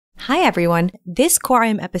Hi, everyone. This Core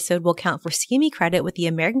IM episode will count for CME credit with the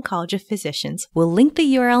American College of Physicians. We'll link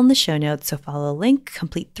the URL in the show notes, so follow the link,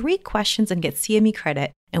 complete 3 questions, and get CME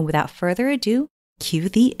credit. And without further ado, cue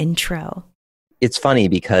the intro. It's funny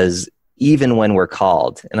because even when we're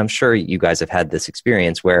called, and I'm sure you guys have had this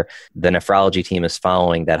experience where the nephrology team is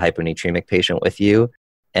following that hyponatremic patient with you,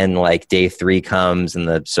 and like day 3 comes and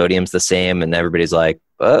the sodium's the same, and everybody's like,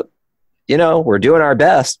 we're doing our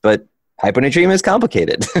best, but hyponatremia is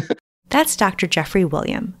complicated. That's Dr. Jeffrey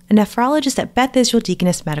William, a nephrologist at Beth Israel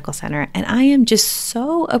Deaconess Medical Center, and I am just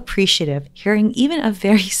so appreciative hearing even a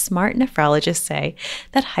very smart nephrologist say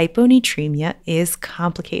that hyponatremia is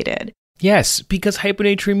complicated. Yes, because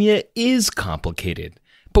hyponatremia is complicated.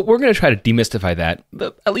 But we're going to try to demystify that,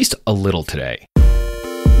 at least a little today.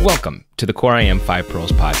 Welcome to the Core IM 5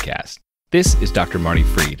 Pearls podcast. This is Dr. Marty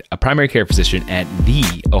Freed, a primary care physician at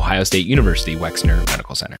the Ohio State University Wexner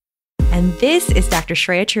Medical Center. And this is Dr.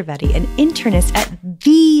 Shreya Trivedi, an internist at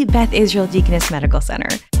the Beth Israel Deaconess Medical Center.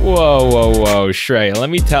 Whoa, Shreya, let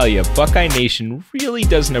me tell you, Buckeye Nation really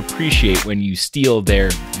doesn't appreciate when you steal their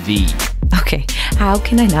 "the." Okay, how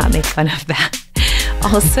can I not make fun of that?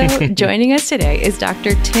 Also, joining us today is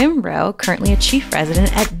Dr. Tim Rowe, currently a chief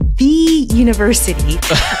resident at the University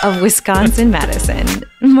of Wisconsin-Madison.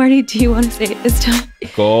 Marty, do you want to say it this time?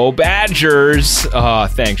 Go Badgers! Oh,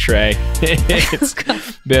 thanks, Shrey.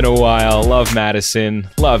 It's been a while. Love Madison.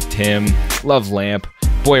 Love Tim. Love Lamp.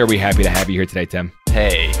 Boy, are we happy to have you here today, Tim.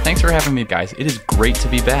 Hey, thanks for having me, guys. It is great to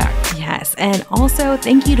be back. Yes, and also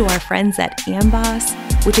thank you to our friends at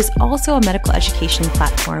AMBOSS, which is also a medical education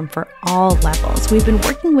platform for all levels. We've been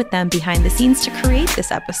working with them behind the scenes to create this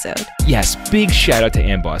episode. Yes, big shout out to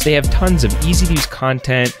AMBOSS. They have tons of easy-to-use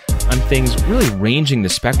content on things really ranging the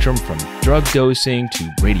spectrum from drug dosing to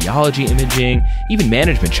radiology imaging, even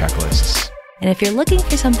management checklists. And if you're looking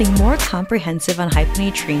for something more comprehensive on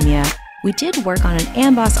hyponatremia, we did work on an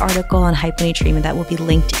AMBOSS article on hyponatremia that will be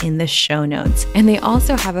linked in the show notes. And they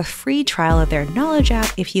also have a free trial of their Knowledge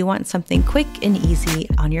app if you want something quick and easy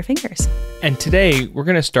on your fingers. And today, we're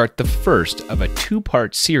going to start the first of a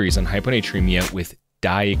 2-part series on hyponatremia with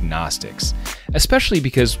Diagnostics, especially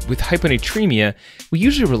because with hyponatremia, we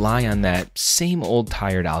usually rely on that same old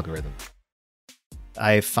tired algorithm.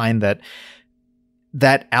 I find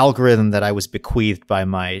that algorithm that I was bequeathed by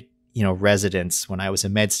my residents when I was a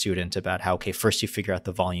med student about how, okay, first you figure out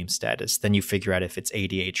the volume status, then you figure out if it's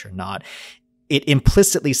ADH or not. It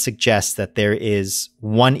implicitly suggests that there is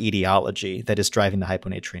one etiology that is driving the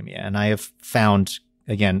hyponatremia. And I have found,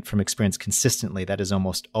 again, from experience consistently, that is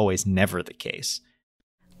almost always never the case.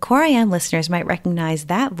 Core IM listeners might recognize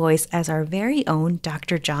that voice as our very own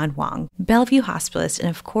Dr. John Wong, Bellevue hospitalist, and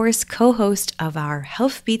of course, co-host of our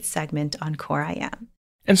Health Beats segment on Core IM.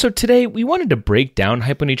 And so today, we wanted to break down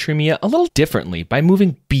hyponatremia a little differently by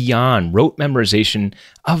moving beyond rote memorization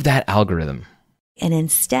of that algorithm. And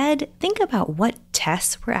instead, think about what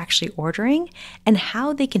tests we're actually ordering and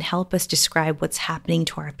how they can help us describe what's happening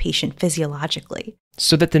to our patient physiologically.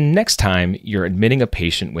 So that the next time you're admitting a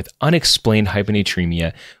patient with unexplained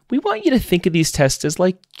hyponatremia, we want you to think of these tests as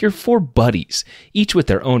like your 4 buddies, each with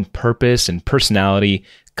their own purpose and personality,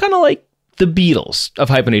 kind of like the Beatles of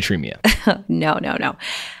hyponatremia. No.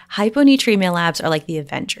 Hyponatremia labs are like the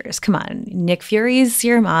Avengers. Come on. Nick Fury's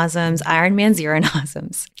Serum Osmolality, Iron Man's Urine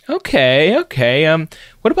Osmolality. Okay.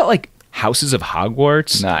 What about like Houses of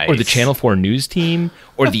Hogwarts? Nice. Or the Channel 4 News Team?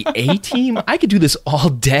 Or the A-Team? I could do this all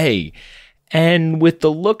day. And with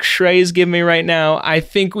the look Shrey's giving me right now, I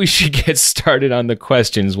think we should get started on the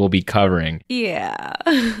questions we'll be covering. Yeah.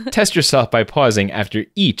 Test yourself by pausing after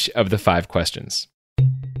each of the 5 questions.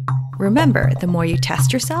 Remember, the more you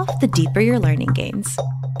test yourself, the deeper your learning gains.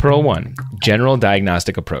 Pearl 1, General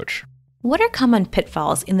Diagnostic Approach. What are common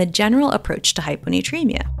pitfalls in the general approach to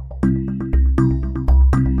hyponatremia?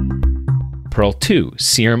 Pearl 2,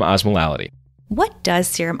 Serum Osmolality. What does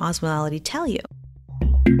serum osmolality tell you?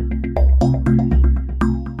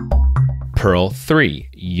 Pearl 3,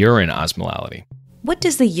 Urine Osmolality. What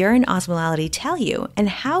does the urine osmolality tell you, and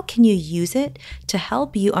how can you use it to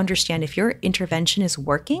help you understand if your intervention is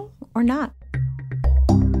working or not?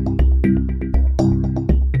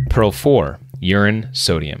 Pearl 4, Urine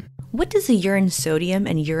Sodium. What does the urine sodium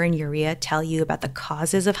and urine urea tell you about the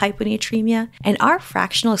causes of hyponatremia, and are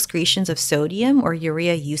fractional excretions of sodium or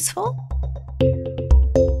urea useful?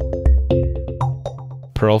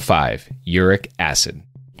 Pearl 5, Uric Acid.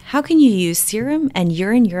 How can you use serum and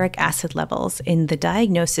urine uric acid levels in the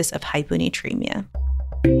diagnosis of hyponatremia?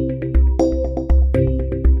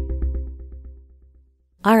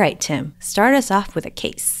 All right, Tim, start us off with a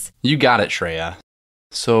case. You got it, Shreya.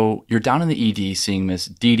 So you're down in the ED seeing Miss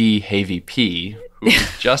Dee Dee Havey P, who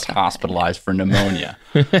was just hospitalized for pneumonia.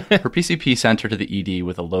 Her PCP sent her to the ED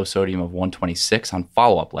with a low sodium of 126 on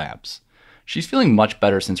follow-up labs. She's feeling much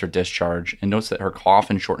better since her discharge and notes that her cough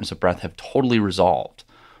and shortness of breath have totally resolved.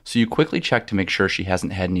 So you quickly check to make sure she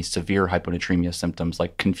hasn't had any severe hyponatremia symptoms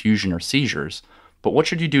like confusion or seizures. But what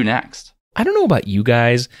should you do next? I don't know about you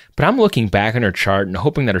guys, but I'm looking back on her chart and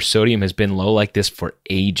hoping that her sodium has been low like this for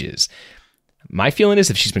ages. My feeling is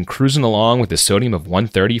if she's been cruising along with a sodium of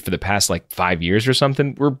 130 for the past 5 years or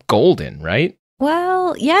something, we're golden, right?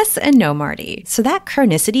 Well, yes and no, Marty. So that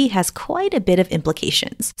chronicity has quite a bit of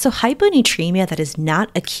implications. So hyponatremia that is not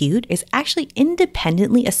acute is actually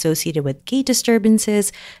independently associated with gait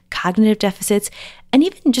disturbances, cognitive deficits, and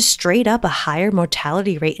even just straight up a higher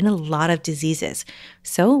mortality rate in a lot of diseases.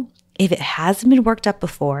 So if it hasn't been worked up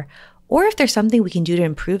before, or if there's something we can do to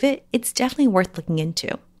improve it, it's definitely worth looking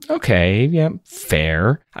into. Okay, yeah,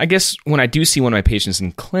 fair. I guess when I do see one of my patients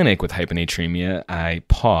in clinic with hyponatremia, I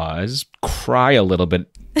pause, cry a little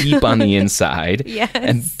bit deep on the inside, Yes.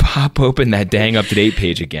 and pop open that dang up-to-date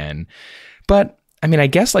page again. But, I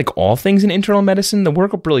guess like all things in internal medicine, the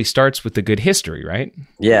workup really starts with the good history, right?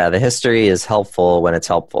 Yeah, the history is helpful when it's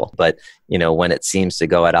helpful. But, when it seems to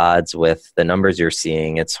go at odds with the numbers you're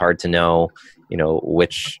seeing, it's hard to know,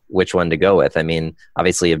 which one to go with.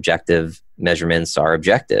 Obviously objective measurements are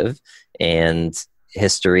objective and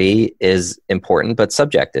history is important, but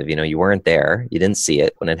subjective. You weren't there. You didn't see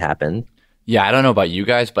it when it happened. Yeah, I don't know about you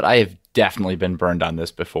guys, but I have definitely been burned on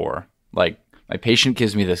this before. My patient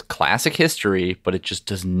gives me this classic history, but it just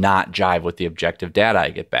does not jive with the objective data I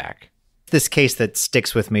get back. This case that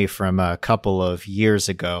sticks with me from a couple of years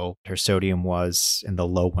ago, her sodium was in the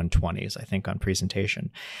low 120s, I think, on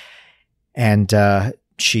presentation. And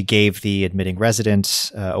she gave the admitting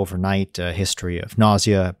resident overnight a history of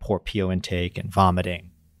nausea, poor PO intake, and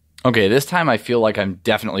vomiting. Okay, this time I feel like I'm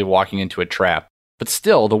definitely walking into a trap. But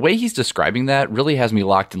still, the way he's describing that really has me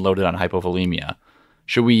locked and loaded on hypovolemia.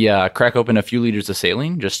 Should we crack open a few liters of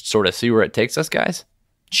saline, just sort of see where it takes us, guys?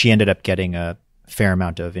 She ended up getting a fair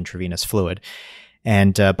amount of intravenous fluid.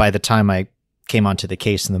 And by the time I came onto the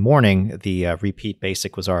case in the morning, the repeat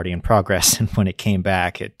basic was already in progress. And when it came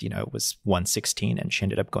back, it was 116 and she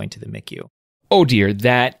ended up going to the MICU. Oh dear,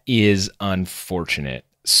 that is unfortunate.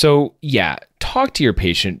 So yeah, talk to your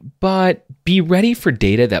patient, but be ready for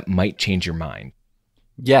data that might change your mind.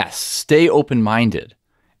 Yes, stay open-minded.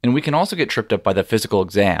 And we can also get tripped up by the physical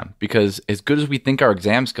exam because as good as we think our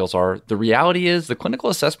exam skills are, the reality is the clinical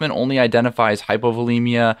assessment only identifies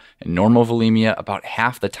hypovolemia and normovolemia about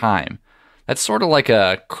half the time. That's sort of like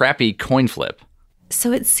a crappy coin flip.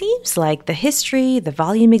 So it seems like the history, the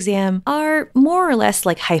volume exam are more or less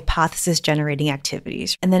like hypothesis-generating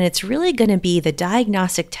activities. And then it's really going to be the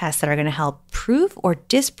diagnostic tests that are going to help prove or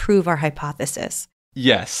disprove our hypothesis.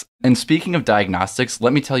 Yes. And speaking of diagnostics,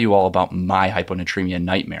 let me tell you all about my hyponatremia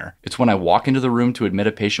nightmare. It's when I walk into the room to admit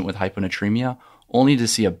a patient with hyponatremia, only to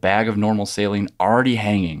see a bag of normal saline already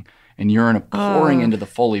hanging and urine pouring into the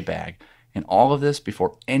Foley bag. And all of this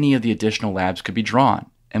before any of the additional labs could be drawn.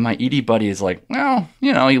 And my ED buddy is like, well,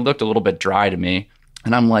 he looked a little bit dry to me.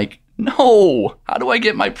 And I'm like, no, how do I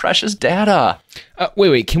get my precious data?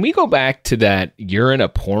 Wait, can we go back to that urine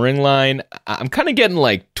pouring line? I'm kind of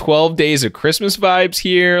getting 12 Days of Christmas vibes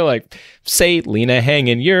here. Say, Lena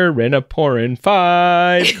hanging, urine pouring,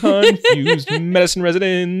 5 confused medicine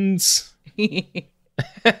residents. You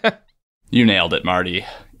nailed it, Marty.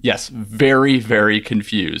 Yes, very, very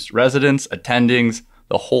confused. Residents, attendings,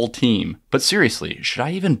 the whole team. But seriously, should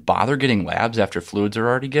I even bother getting labs after fluids are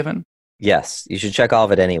already given? Yes, you should check all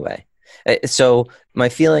of it anyway. So my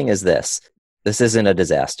feeling is this isn't a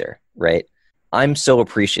disaster, right? I'm so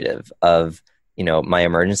appreciative of, my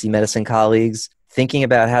emergency medicine colleagues thinking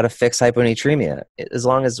about how to fix hyponatremia. As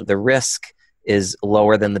long as the risk is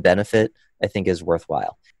lower than the benefit, I think is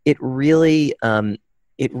worthwhile. It really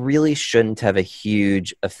shouldn't have a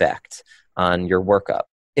huge effect on your workup.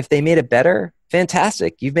 If they made it better,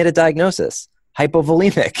 fantastic. You've made a diagnosis.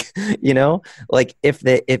 Hypovolemic,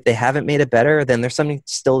 if they haven't made it better, then there's something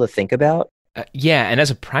still to think about. Yeah, and as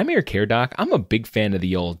a primary care doc, I'm a big fan of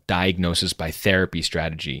the old diagnosis by therapy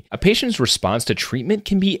strategy. A patient's response to treatment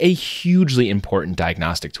can be a hugely important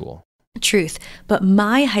diagnostic tool. Truth, but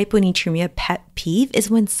my hyponatremia pet peeve is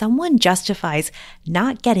when someone justifies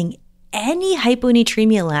not getting any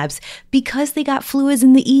hyponatremia labs because they got fluids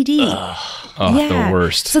in the ED. The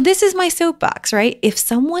worst. So this is my soapbox, right? If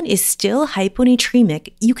someone is still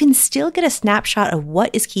hyponatremic, you can still get a snapshot of what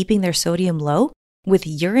is keeping their sodium low with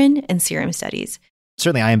urine and serum studies.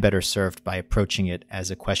 Certainly, I am better served by approaching it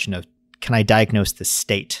as a question of, can I diagnose the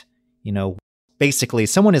state? Basically,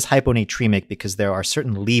 someone is hyponatremic because there are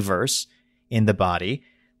certain levers in the body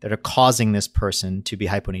that are causing this person to be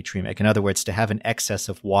hyponatremic. In other words, to have an excess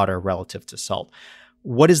of water relative to salt.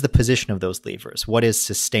 What is the position of those levers? What is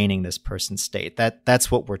sustaining this person's state? That's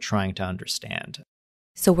what we're trying to understand.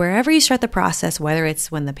 So wherever you start the process, whether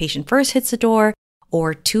it's when the patient first hits the door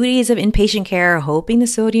or 2 days of inpatient care, hoping the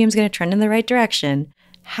sodium is going to trend in the right direction,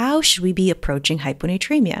 how should we be approaching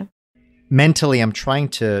hyponatremia? Mentally, I'm trying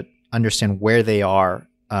to understand where they are,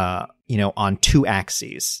 on two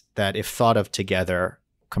axes that, if thought of together,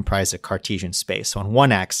 comprise a Cartesian space. So on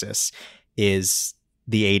one axis is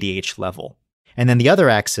the ADH level. And then the other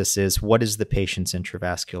axis is, what is the patient's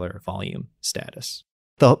intravascular volume status?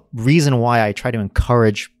 The reason why I try to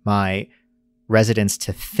encourage my residents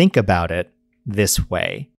to think about it this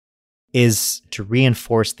way is to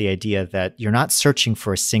reinforce the idea that you're not searching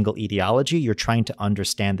for a single etiology. You're trying to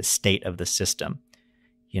understand the state of the system.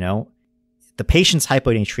 The patient's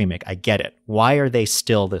hyponatremic. I get it. Why are they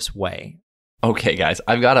still this way? Okay, guys,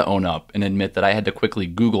 I've got to own up and admit that I had to quickly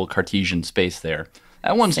Google Cartesian space there.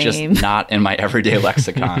 That one's Same. just not in my everyday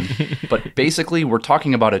lexicon. But basically, we're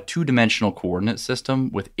talking about a two-dimensional coordinate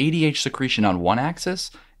system with ADH secretion on one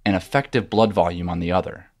axis and effective blood volume on the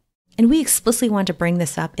other. And we explicitly want to bring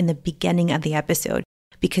this up in the beginning of the episode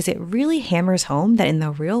because it really hammers home that in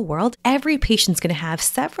the real world, every patient's going to have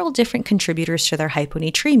several different contributors to their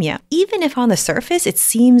hyponatremia. Even if on the surface, it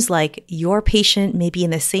seems like your patient may be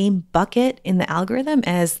in the same bucket in the algorithm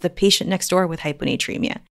as the patient next door with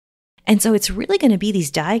hyponatremia. And so it's really going to be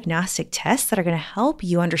these diagnostic tests that are going to help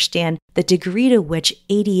you understand the degree to which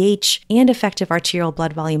ADH and effective arterial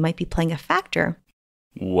blood volume might be playing a factor.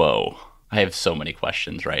 Whoa. I have so many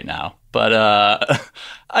questions right now, but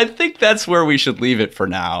I think that's where we should leave it for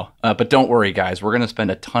now. But don't worry, guys. We're going to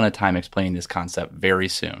spend a ton of time explaining this concept very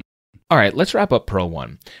soon. All right, let's wrap up Pro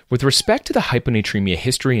 1. With respect to the hyponatremia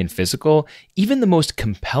history and physical, even the most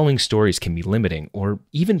compelling stories can be limiting or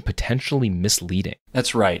even potentially misleading.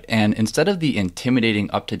 That's right. And instead of the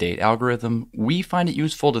intimidating up-to-date algorithm, we find it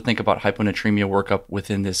useful to think about hyponatremia workup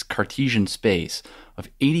within this Cartesian space of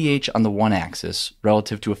ADH on the one axis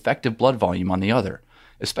relative to effective blood volume on the other,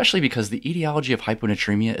 especially because the etiology of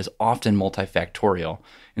hyponatremia is often multifactorial.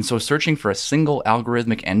 And so searching for a single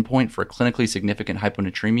algorithmic endpoint for clinically significant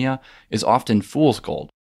hyponatremia is often fool's gold.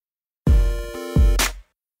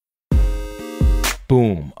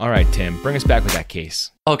 Boom. All right, Tim, bring us back with that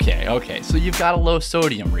case. Okay. So you've got a low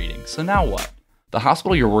sodium reading. So now what? The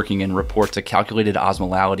hospital you're working in reports a calculated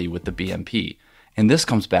osmolality with the BMP, and this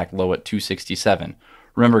comes back low at 267.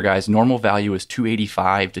 Remember, guys, normal value is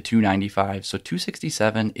 285 to 295, so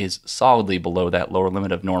 267 is solidly below that lower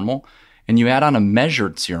limit of normal, and you add on a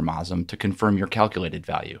measured serum osm to confirm your calculated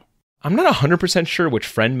value. I'm not 100% sure which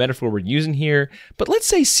friend metaphor we're using here, but let's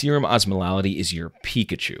say serum osmolality is your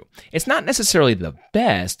Pikachu. It's not necessarily the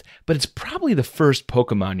best, but it's probably the first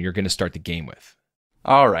Pokemon you're going to start the game with.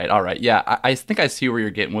 All right. Yeah, I think I see where you're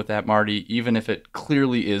getting with that, Marty, even if it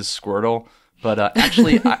clearly is Squirtle. But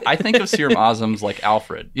actually, I think of serum osms like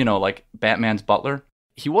Alfred, like Batman's butler.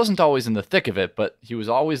 He wasn't always in the thick of it, but he was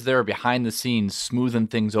always there behind the scenes smoothing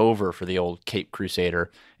things over for the old Cape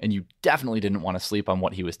Crusader, and you definitely didn't want to sleep on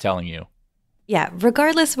what he was telling you. Yeah,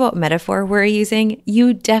 regardless of what metaphor we're using,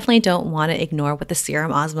 you definitely don't want to ignore what the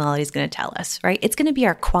serum osmolality is going to tell us, right? It's going to be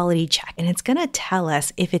our quality check, and it's going to tell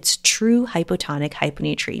us if it's true hypotonic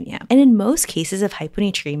hyponatremia. And in most cases of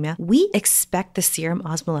hyponatremia, we expect the serum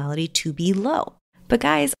osmolality to be low. But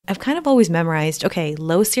guys, I've kind of always memorized, okay,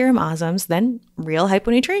 low serum osms, then real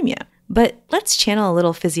hyponatremia. But let's channel a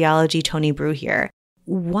little physiology Tony Brew here.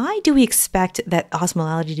 Why do we expect that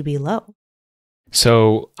osmolality to be low?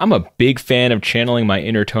 So I'm a big fan of channeling my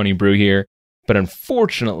inner Tony Brew here, but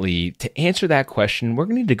unfortunately, to answer that question, we're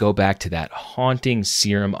going to need to go back to that haunting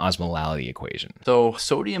serum osmolality equation. So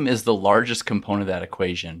sodium is the largest component of that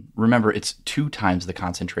equation. Remember, it's 2 times the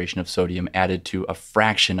concentration of sodium added to a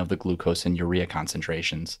fraction of the glucose and urea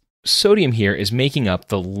concentrations. Sodium here is making up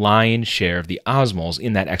the lion's share of the osmoles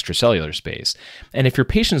in that extracellular space. And if your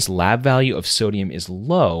patient's lab value of sodium is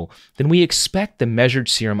low, then we expect the measured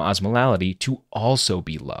serum osmolality to also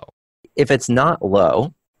be low. If it's not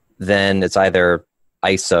low, then it's either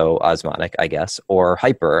isoosmotic, I guess, or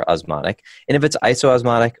hyperosmotic. And if it's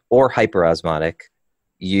isoosmotic or hyperosmotic,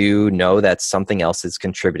 you know that something else is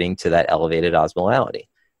contributing to that elevated osmolality,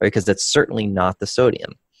 right? Because that's certainly not the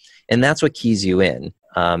sodium. And that's what keys you in.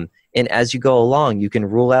 And as you go along, you can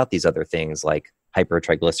rule out these other things like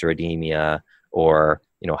hypertriglyceridemia or,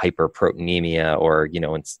 hyperproteinemia or,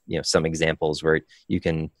 some examples where you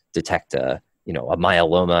can detect a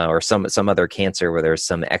myeloma or some other cancer where there's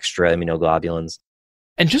some extra immunoglobulins.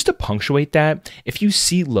 And just to punctuate that, if you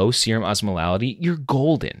see low serum osmolality, you're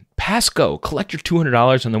golden. Pass go. Collect your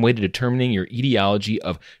 $200 on the way to determining your etiology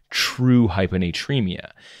of true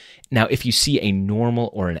hyponatremia. Now, if you see a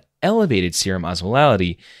normal or an elevated serum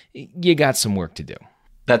osmolality, you got some work to do.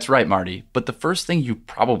 That's right, Marty. But the first thing you've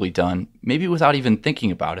probably done, maybe without even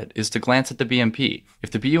thinking about it, is to glance at the BMP.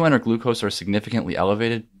 If the BUN or glucose are significantly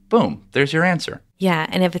elevated, boom, there's your answer. Yeah,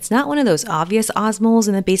 and if it's not one of those obvious osmols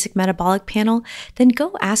in the basic metabolic panel, then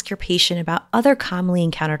go ask your patient about other commonly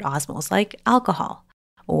encountered osmols like alcohol.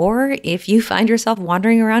 Or if you find yourself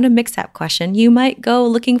wandering around a mix-up question, you might go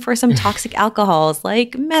looking for some toxic alcohols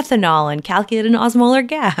like methanol and calculate an osmolar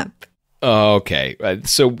gap. Okay,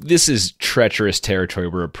 so this is treacherous territory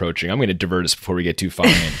we're approaching. I'm going to divert us before we get too far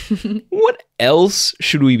in. What else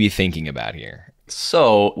should we be thinking about here?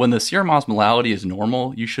 So, when the serum osmolality is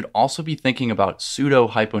normal, you should also be thinking about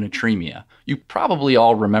pseudo-hyponatremia. You probably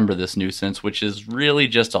all remember this nuisance, which is really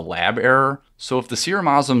just a lab error. So if the serum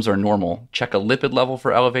osms are normal, check a lipid level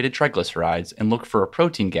for elevated triglycerides and look for a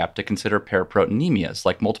protein gap to consider paraproteinemias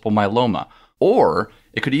like multiple myeloma. Or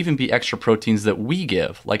it could even be extra proteins that we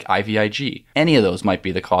give, like IVIG. Any of those might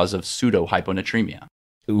be the cause of pseudo-hyponatremia.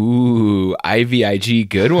 Ooh, IVIG,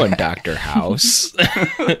 good one, Dr. House.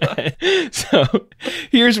 So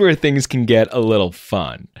here's where things can get a little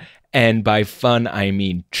fun. And by fun, I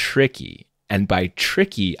mean tricky. And by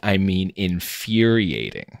tricky, I mean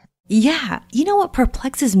infuriating. Yeah, you know what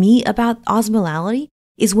perplexes me about osmolality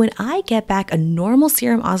is when I get back a normal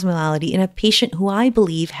serum osmolality in a patient who I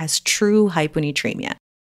believe has true hyponatremia.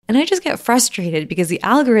 And I just get frustrated because the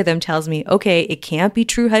algorithm tells me, okay, it can't be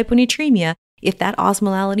true hyponatremia if that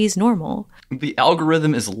osmolality is normal. The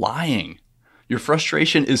algorithm is lying. Your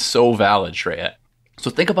frustration is so valid, Shreya.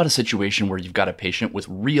 So think about a situation where you've got a patient with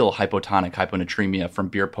real hypotonic hyponatremia from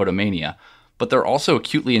beer potomania, but they're also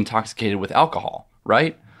acutely intoxicated with alcohol,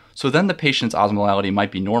 right? So then the patient's osmolality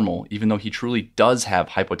might be normal, even though he truly does have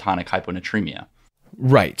hypotonic hyponatremia.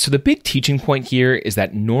 Right. So the big teaching point here is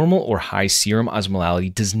that normal or high serum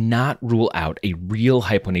osmolality does not rule out a real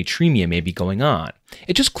hyponatremia may be going on.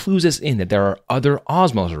 It just clues us in that there are other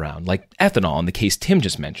osmols around, like ethanol in the case Tim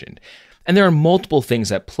just mentioned. And there are multiple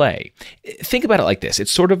things at play. Think about it like this.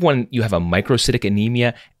 It's sort of when you have a microcytic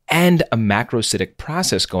anemia and a macrocytic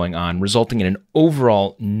process going on, resulting in an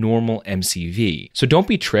overall normal MCV. So don't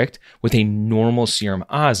be tricked with a normal serum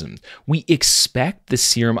osm. We expect the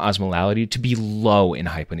serum osmolality to be low in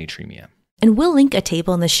hyponatremia. And we'll link a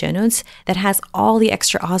table in the show notes that has all the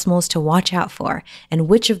extra osmols to watch out for and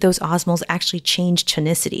which of those osmols actually change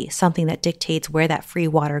tonicity, something that dictates where that free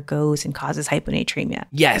water goes and causes hyponatremia.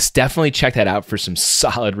 Yes, definitely check that out for some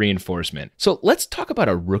solid reinforcement. So let's talk about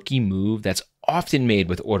a rookie move that's often made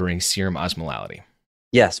with ordering serum osmolality.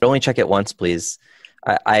 Yes, but only check it once, please.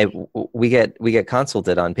 We get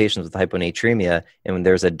consulted on patients with hyponatremia, and when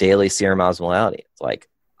there's a daily serum osmolality, it's like,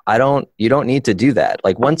 you don't need to do that.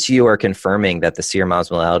 Like once you are confirming that the serum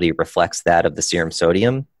osmolality reflects that of the serum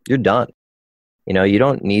sodium, you're done. You know, you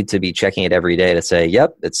don't need to be checking it every day to say,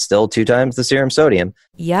 yep, it's still 2 times the serum sodium.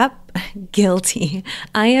 Yep, guilty.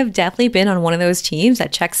 I have definitely been on one of those teams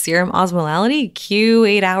that checks serum osmolality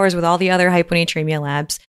Q8 hours with all the other hyponatremia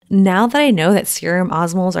labs. Now that I know that serum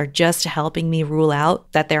osmols are just helping me rule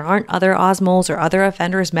out that there aren't other osmols or other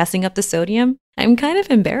offenders messing up the sodium, I'm kind of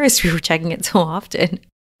embarrassed we were checking it so often.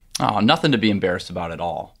 Oh, nothing to be embarrassed about at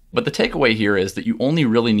all. But the takeaway here is that you only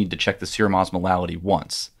really need to check the serum osmolality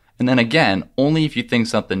once. And then again, only if you think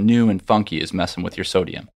something new and funky is messing with your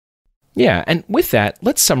sodium. Yeah, and with that,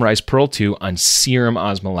 let's summarize Pearl 2 on serum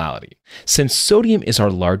osmolality. Since sodium is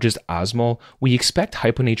our largest osmol, we expect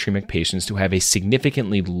hyponatremic patients to have a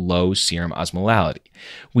significantly low serum osmolality.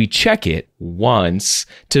 We check it once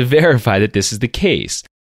to verify that this is the case.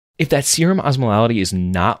 If that serum osmolality is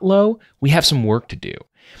not low, we have some work to do.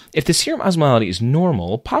 If the serum osmolality is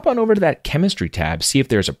normal, pop on over to that chemistry tab, see if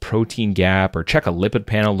there's a protein gap, or check a lipid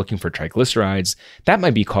panel looking for triglycerides. That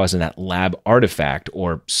might be causing that lab artifact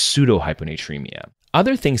or pseudo-hyponatremia.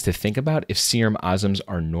 Other things to think about if serum osms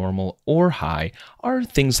are normal or high are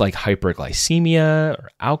things like hyperglycemia or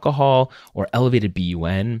alcohol or elevated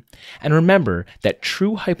BUN. And remember that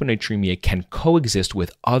true hyponatremia can coexist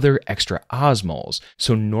with other extra osmols.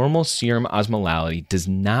 So normal serum osmolality does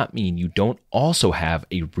not mean you don't also have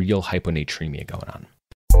a real hyponatremia going on.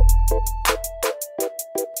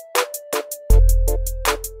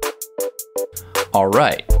 All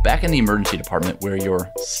right, back in the emergency department where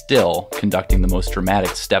you're still conducting the most dramatic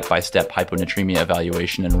step-by-step hyponatremia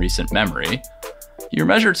evaluation in recent memory, your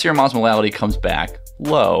measured serum osmolality comes back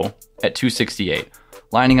low at 268,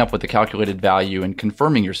 lining up with the calculated value and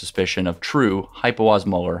confirming your suspicion of true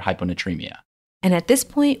hypoosmolar hyponatremia. And at this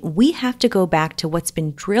point, we have to go back to what's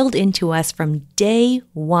been drilled into us from day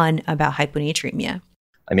one about hyponatremia.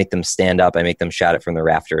 I make them stand up. I make them shout it from the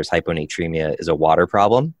rafters. Hyponatremia is a water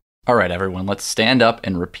problem. All right, everyone, let's stand up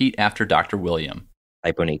and repeat after Dr. William.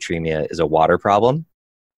 Hyponatremia is a water problem.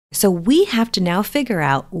 So we have to now figure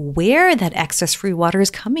out where that excess free water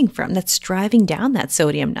is coming from that's driving down that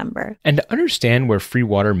sodium number. And to understand where free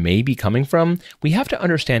water may be coming from, we have to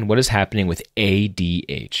understand what is happening with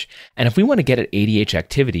ADH. And if we want to get at ADH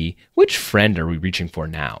activity, which friend are we reaching for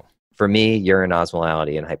now? For me, urine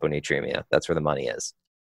osmolality and hyponatremia. That's where the money is.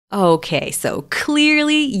 Okay, so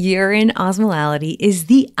clearly urine osmolality is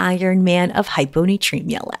the Iron Man of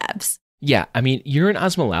hyponatremia labs. Yeah, I mean, urine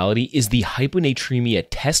osmolality is the hyponatremia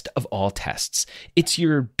test of all tests. It's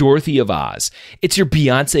your Dorothy of Oz. It's your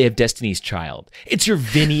Beyonce of Destiny's Child. It's your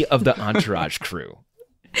Vinny of the Entourage crew.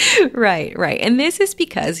 Right. And this is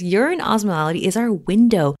because urine osmolality is our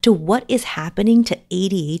window to what is happening to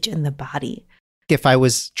ADH in the body. If I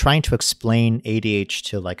was trying to explain ADH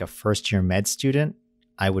to like a first-year med student,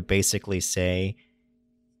 I would basically say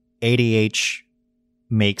ADH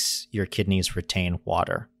makes your kidneys retain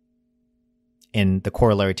water. And the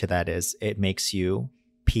corollary to that is it makes you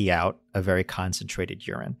pee out a very concentrated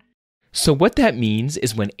urine. So what that means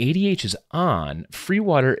is when ADH is on, free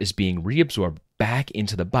water is being reabsorbed back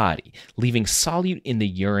into the body, leaving solute in the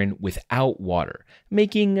urine without water,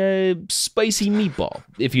 making a spicy meatball,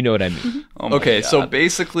 if you know what I mean. Okay, so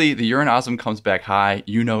basically the urine osm comes back high,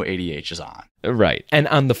 you know ADH is on. Right. And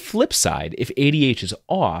on the flip side, if ADH is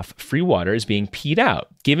off, free water is being peed out,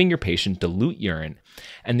 giving your patient dilute urine.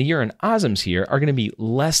 And the urine osms here are going to be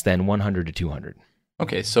less than 100 to 200.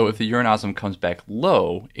 Okay, so if the urine osm comes back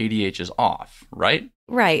low, ADH is off, right?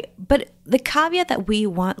 Right. But the caveat that we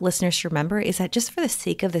want listeners to remember is that just for the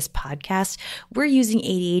sake of this podcast, we're using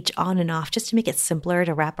ADH on and off just to make it simpler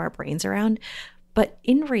to wrap our brains around. But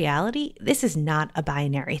in reality, this is not a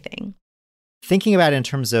binary thing. Thinking about it in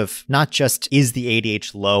terms of not just is the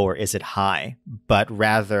ADH low or is it high, but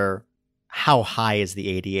rather how high is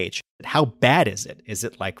the ADH? How bad is it? Is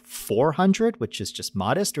it like 400, which is just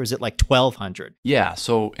modest, or is it like 1200? Yeah,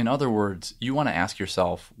 so in other words, you want to ask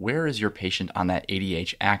yourself, where is your patient on that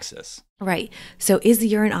ADH axis? Right. So is the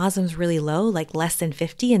urine osms really low, like less than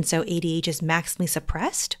 50, and so ADH is maximally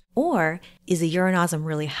suppressed? Or is the urine osm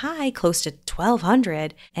really high, close to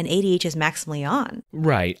 1200, and ADH is maximally on?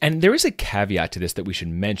 Right. And there is a caveat to this that we should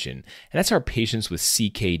mention, and that's our patients with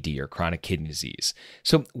CKD or chronic kidney disease.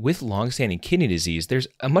 So with longstanding kidney disease, there's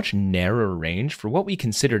a much narrower range for what we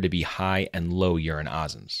consider to be high and low urine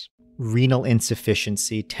osms. Renal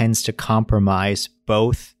insufficiency tends to compromise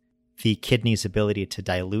both the kidney's ability to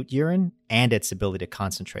dilute urine and its ability to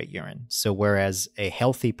concentrate urine. So whereas a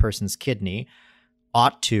healthy person's kidney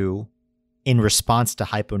ought to, in response to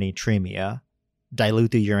hyponatremia,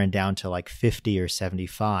 dilute the urine down to like 50 or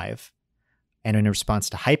 75, and in response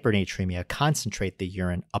to hypernatremia, concentrate the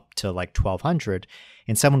urine up to like 1200.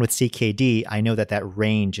 In someone with CKD, I know that that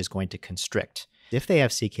range is going to constrict. If they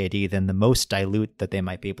have CKD, then the most dilute that they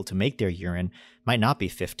might be able to make their urine might not be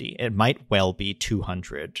 50. It might well be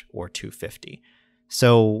 200 or 250.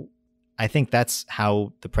 So I think that's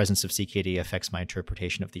how the presence of CKD affects my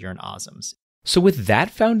interpretation of the urine osms. So with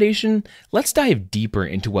that foundation, let's dive deeper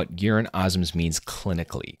into what urine osms means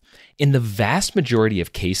clinically. In the vast majority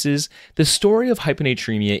of cases, the story of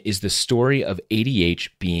hyponatremia is the story of ADH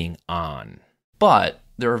being on. But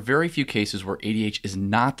there are very few cases where ADH is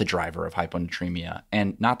not the driver of hyponatremia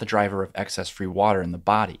and not the driver of excess free water in the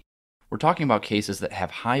body. We're talking about cases that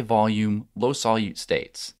have high volume, low solute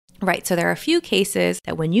states. Right. So there are a few cases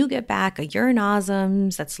that when you get back a urine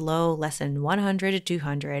osms that's low, less than 100 to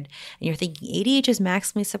 200, and you're thinking ADH is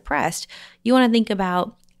maximally suppressed, you want to think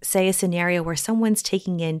about, say, a scenario where someone's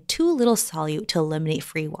taking in too little solute to eliminate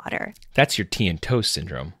free water. That's your tea and toast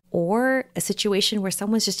syndrome. Or a situation where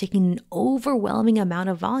someone's just taking an overwhelming amount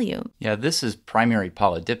of volume. Yeah, this is primary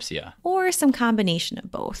polydipsia. Or some combination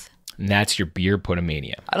of both. And that's your beer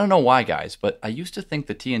potomania. I don't know why, guys, but I used to think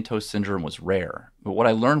the tea and toast syndrome was rare. But what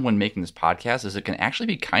I learned when making this podcast is it can actually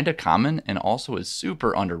be kind of common and also is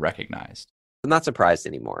super under-recognized. I'm not surprised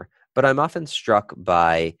anymore, but I'm often struck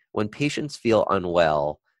by when patients feel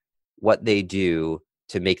unwell, what they do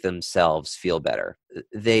to make themselves feel better.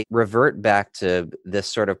 They revert back to this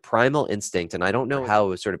sort of primal instinct, and I don't know how it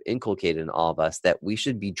was sort of inculcated in all of us, that we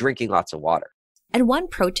should be drinking lots of water. And one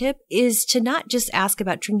pro tip is to not just ask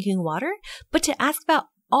about drinking water, but to ask about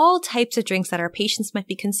all types of drinks that our patients might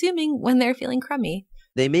be consuming when they're feeling crummy.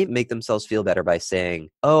 They may make themselves feel better by saying,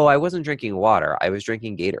 oh, I wasn't drinking water, I was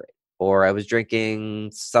drinking Gatorade, or I was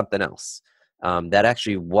drinking something else. That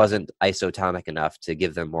actually wasn't isotonic enough to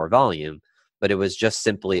give them more volume. but it was just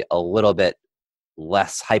simply a little bit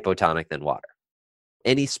less hypotonic than water.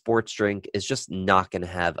 Any sports drink is just not going to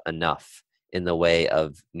have enough in the way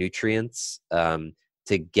of nutrients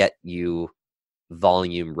to get you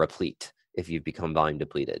volume replete if you've become volume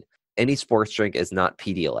depleted. Any sports drink is not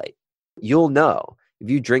Pedialyte. You'll know if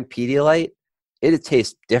you drink Pedialyte, it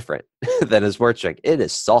tastes different than a sports drink. It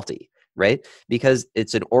is salty, right? Because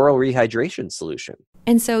it's an oral rehydration solution.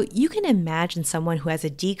 And so you can imagine someone who has a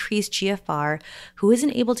decreased GFR, who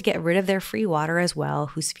isn't able to get rid of their free water as well,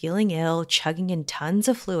 who's feeling ill, chugging in tons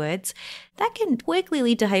of fluids. That can quickly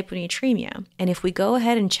lead to hyponatremia. And if we go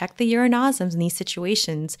ahead and check the urine osms in these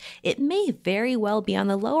situations, it may very well be on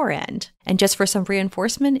the lower end. And just for some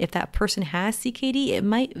reinforcement, if that person has CKD, it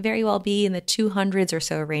might very well be in the 200s or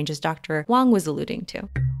so range, as Dr. Wang was alluding to.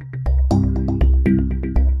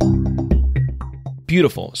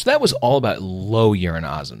 Beautiful. So that was all about low urine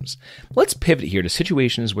osms. Let's pivot here to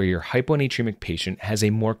situations where your hyponatremic patient has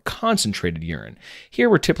a more concentrated urine. Here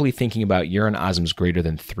we're typically thinking about urine osms greater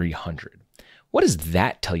than 300. What does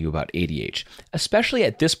that tell you about ADH? Especially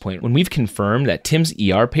at this point when we've confirmed that Tim's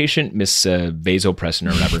ER patient, Miss Vasopressin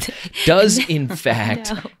or whatever, does in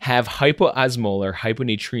fact have hypoosmolar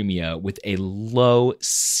hyponatremia with a low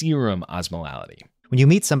serum osmolality. When you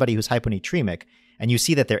meet somebody who's hyponatremic and you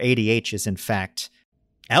see that their ADH is in fact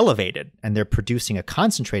elevated and they're producing a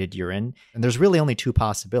concentrated urine, and there's really only two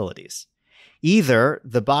possibilities. Either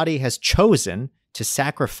the body has chosen to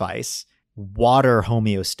sacrifice water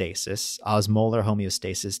homeostasis, osmolar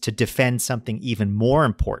homeostasis, to defend something even more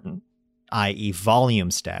important, i.e. volume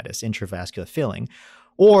status, intravascular filling,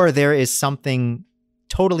 or there is something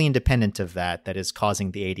totally independent of that that is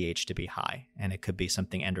causing the ADH to be high. And it could be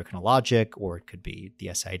something endocrinologic, or it could be the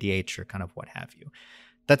SIADH, or kind of what have you.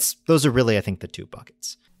 Those are really, I think, the two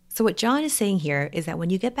buckets. So what John is saying here is that when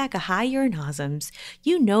you get back a high urine osms,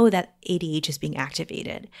 you know that ADH is being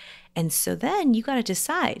activated. And so then you got to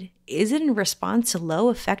decide, is it in response to low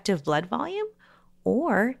effective blood volume,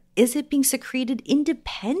 or is it being secreted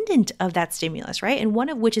independent of that stimulus, right? And one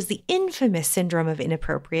of which is the infamous syndrome of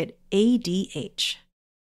inappropriate ADH.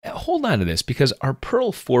 Hold on to this, because our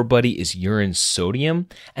Pearl 4 buddy is Urine Sodium,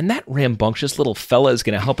 and that rambunctious little fella is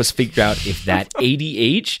going to help us figure out if that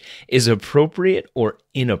ADH is appropriate or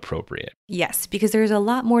inappropriate. Yes, because there's a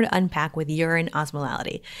lot more to unpack with urine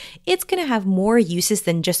osmolality. It's going to have more uses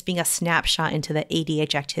than just being a snapshot into the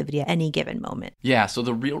ADH activity at any given moment. Yeah, so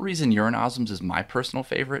the real reason urine osms is my personal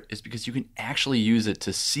favorite is because you can actually use it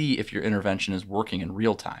to see if your intervention is working in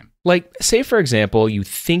real time. Like, say, for example, you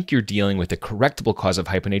think you're dealing with a correctable cause of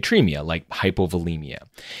hyponatremia, like hypovolemia.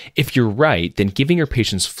 If you're right, then giving your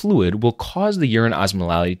patients fluid will cause the urine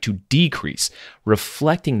osmolality to decrease,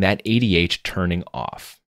 reflecting that ADH turning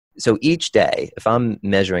off. So each day, if I'm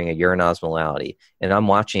measuring a urine osmolality and I'm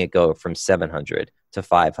watching it go from 700 to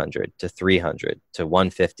 500 to 300 to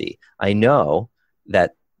 150, I know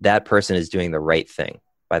that that person is doing the right thing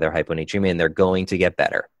by their hyponatremia and they're going to get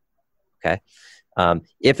better. Okay.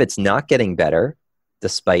 If it's not getting better,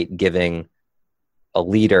 despite giving a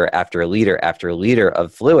liter after a liter after a liter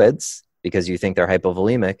of fluids because you think they're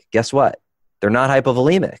hypovolemic, guess what? They're not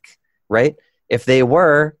hypovolemic, right? If they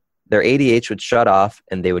were, their ADH would shut off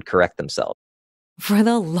and they would correct themselves. For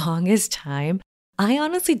the longest time, I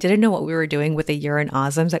honestly didn't know what we were doing with the urine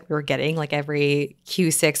osms that we were getting like every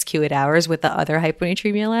Q6, Q8 hours with the other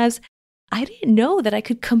hyponatremia labs. I didn't know that I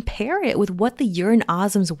could compare it with what the urine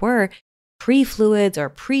osms were pre-fluids or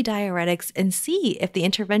pre-diuretics and see if the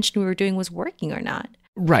intervention we were doing was working or not.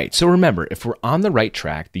 Right. So remember, if we're on the right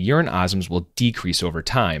track, the urine osms will decrease over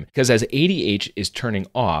time because as ADH is turning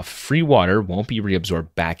off, free water won't be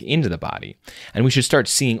reabsorbed back into the body. And we should start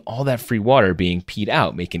seeing all that free water being peed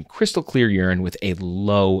out, making crystal clear urine with a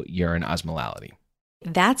low urine osmolality.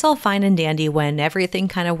 That's all fine and dandy when everything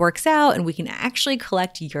kind of works out and we can actually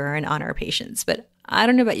collect urine on our patients. But I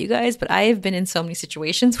don't know about you guys, but I have been in so many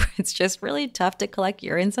situations where it's just really tough to collect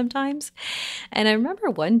urine sometimes. And I remember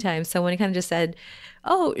one time someone kind of just said,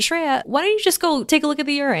 "Oh, Shreya, why don't you just go take a look at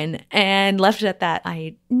the urine?" and left it at that.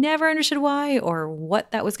 I never understood why or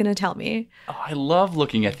what that was going to tell me. Oh, I love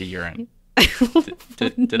looking at the urine.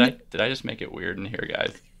 Did I just make it weird in here,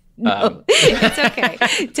 guys? No, it's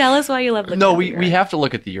okay. Tell us why you love looking at the urine. We have to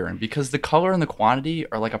look at the urine because the color and the quantity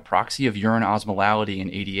are like a proxy of urine osmolality and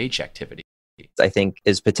ADH activity. I think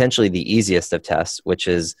is potentially the easiest of tests, which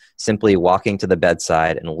is simply walking to the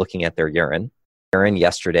bedside and looking at their urine. Urine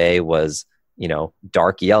yesterday was,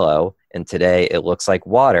 dark yellow, and today it looks like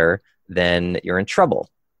water, then you're in trouble,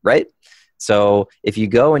 right? So if you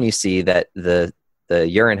go and you see that the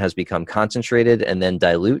urine has become concentrated and then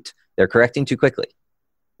dilute, they're correcting too quickly,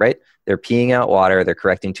 right? They're peeing out water, they're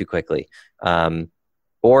correcting too quickly.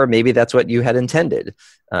 Or maybe that's what you had intended.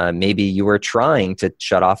 Maybe you were trying to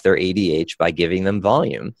shut off their ADH by giving them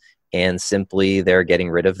volume, and simply they're getting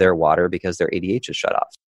rid of their water because their ADH is shut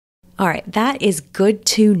off. All right, that is good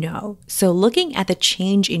to know. So looking at the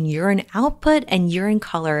change in urine output and urine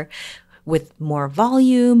color with more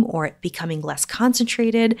volume or it becoming less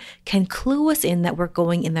concentrated can clue us in that we're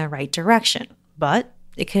going in the right direction. But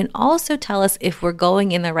it can also tell us if we're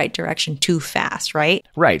going in the right direction too fast, right?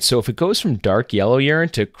 Right. So if it goes from dark yellow urine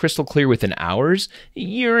to crystal clear within hours,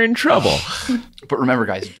 you're in trouble. But remember,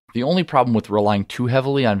 guys, the only problem with relying too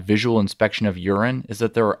heavily on visual inspection of urine is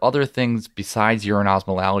that there are other things besides urine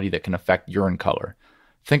osmolality that can affect urine color.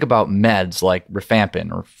 Think about meds like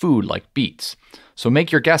rifampin or food like beets. So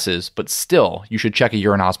make your guesses, but still, you should check a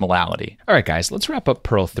urine osmolality. All right, guys, let's wrap up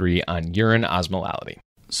Pearl 3 on urine osmolality.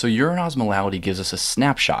 So urine osmolality gives us a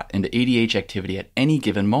snapshot into ADH activity at any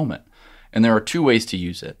given moment. And there are two ways to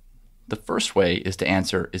use it. The first way is to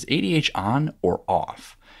answer, is ADH on or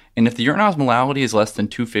off? And if the urine osmolality is less than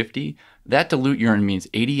 250, that dilute urine means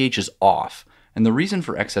ADH is off. And the reason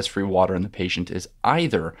for excess free water in the patient is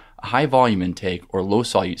either a high volume intake or low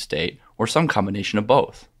solute state, or some combination of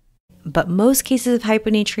both. But most cases of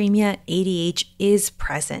hyponatremia, ADH is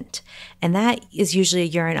present, and that is usually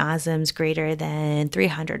urine osms greater than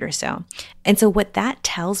 300 or so. And so what that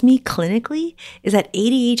tells me clinically is that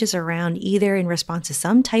ADH is around either in response to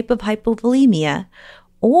some type of hypovolemia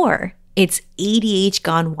or it's ADH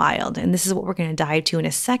gone wild. And this is what we're going to dive to in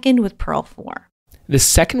a second with Pearl 4. The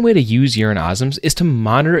second way to use urine osms is to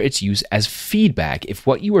monitor its use as feedback if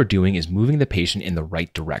what you are doing is moving the patient in the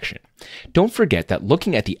right direction. Don't forget that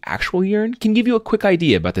looking at the actual urine can give you a quick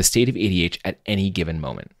idea about the state of ADH at any given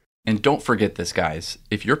moment. And don't forget this, guys.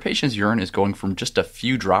 If your patient's urine is going from just a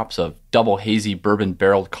few drops of double hazy bourbon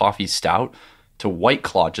barreled coffee stout to White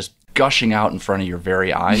Claw just gushing out in front of your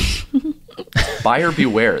very eyes, buyer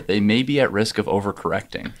beware. They may be at risk of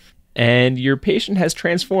overcorrecting. And your patient has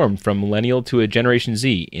transformed from millennial to a Generation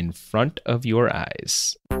Z in front of your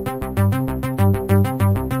eyes.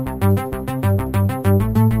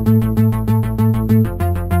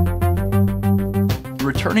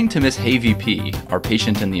 Returning to Miss Hay VP, our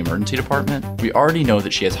patient in the emergency department, we already know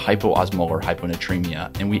that she has hypoosmolar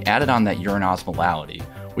hyponatremia, and we added on that urine osmolality,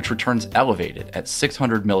 which returns elevated at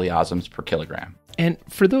 600 milliosms per kilogram. And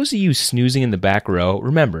for those of you snoozing in the back row,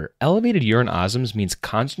 remember, elevated urine osms means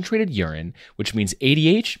concentrated urine, which means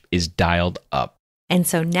ADH is dialed up. And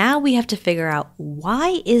so now we have to figure out,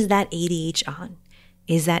 why is that ADH on?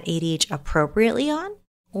 Is that ADH appropriately on,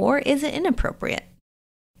 or is it inappropriate?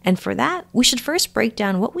 And for that, we should first break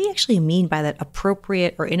down what we actually mean by that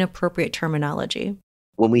appropriate or inappropriate terminology.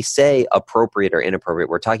 When we say appropriate or inappropriate,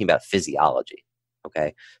 we're talking about physiology.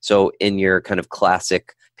 Okay. So in your kind of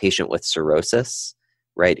classic patient with cirrhosis,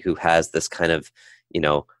 right, who has this kind of,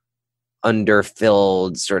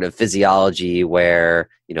 underfilled sort of physiology where,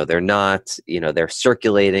 they're not, they're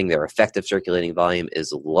circulating, their effective circulating volume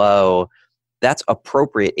is low, that's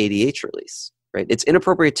appropriate ADH release, right? It's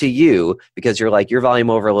inappropriate to you because you're like, your volume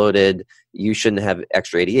overloaded, you shouldn't have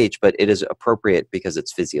extra ADH, but it is appropriate because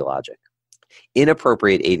it's physiologic.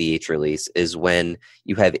 Inappropriate ADH release is when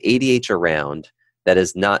you have ADH around that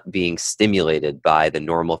is not being stimulated by the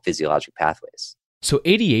normal physiologic pathways. So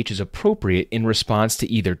ADH is appropriate in response to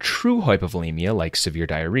either true hypovolemia, like severe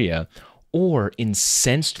diarrhea, or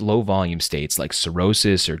incensed low volume states like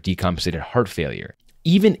cirrhosis or decompensated heart failure,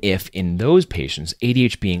 even if in those patients,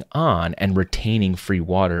 ADH being on and retaining free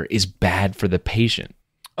water is bad for the patient.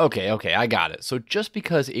 Okay, I got it. So just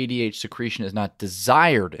because ADH secretion is not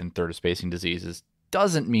desired in third spacing diseases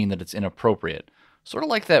doesn't mean that it's inappropriate. Sort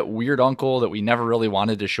of like that weird uncle that we never really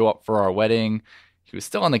wanted to show up for our wedding. He was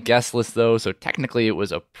still on the guest list, though, so technically it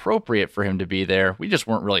was appropriate for him to be there. We just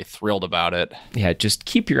weren't really thrilled about it. Yeah, just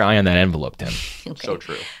keep your eye on that envelope, Tim. Okay. So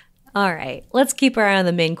true. All right, let's keep our eye on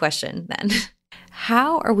the main question then.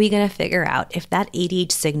 How are we going to figure out if that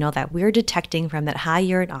ADH signal that we're detecting from that high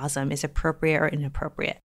urine osm is appropriate or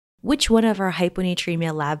inappropriate? Which one of our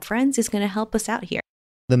hyponatremia lab friends is going to help us out here?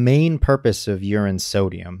 The main purpose of urine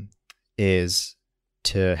sodium is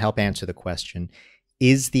to help answer the question,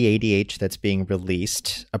 is the ADH that's being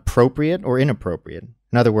released appropriate or inappropriate?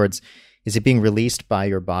 In other words, is it being released by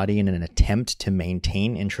your body in an attempt to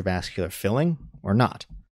maintain intravascular filling or not?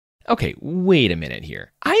 Okay, wait a minute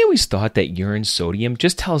here. I always thought that urine sodium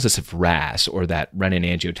just tells us if RAS, or that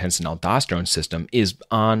renin-angiotensin-aldosterone system, is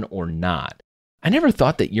on or not. I never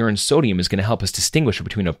thought that urine sodium is going to help us distinguish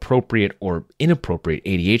between appropriate or inappropriate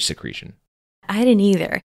ADH secretion. I didn't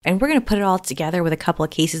either. And we're going to put it all together with a couple of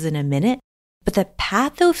cases in a minute. But the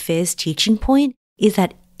pathophys teaching point is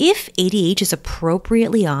that if ADH is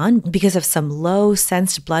appropriately on because of some low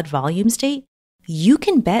sensed blood volume state, you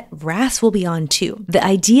can bet RAS will be on too. The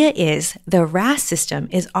idea is the RAS system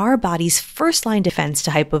is our body's first line defense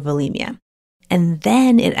to hypovolemia, and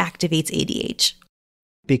then it activates ADH.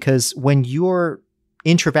 Because when you're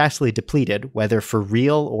intravascularly depleted, whether for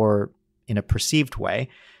real or in a perceived way,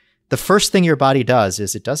 the first thing your body does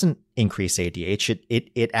is it doesn't increase ADH.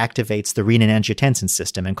 It activates the renin-angiotensin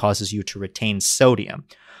system and causes you to retain sodium.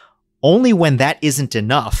 Only when that isn't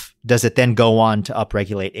enough does it then go on to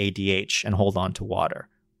upregulate ADH and hold on to water,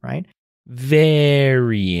 right?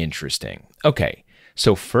 Very interesting. Okay,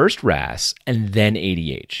 so first RAS and then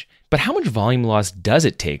ADH. But how much volume loss does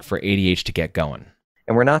it take for ADH to get going?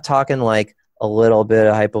 And we're not talking like a little bit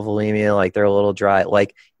of hypovolemia, like they're a little dry.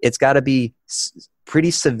 Like it's got to be pretty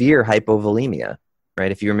severe hypovolemia,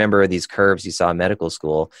 right? If you remember these curves you saw in medical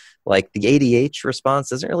school, like the ADH response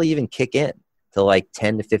doesn't really even kick in to like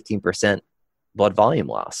 10 to 15% blood volume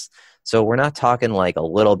loss. So we're not talking like a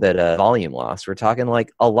little bit of volume loss. We're talking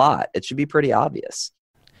like a lot. It should be pretty obvious.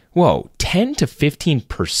 Whoa, 10 to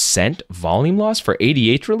 15% volume loss for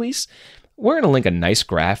ADH release? We're going to link a nice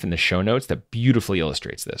graph in the show notes that beautifully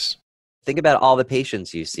illustrates this. Think about all the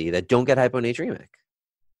patients you see that don't get hyponatremic,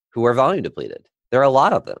 who are volume depleted. There are a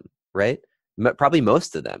lot of them, right? Probably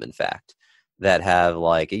most of them, in fact, that have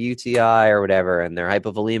like a UTI or whatever, and they're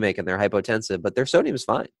hypovolemic and they're hypotensive, but their sodium is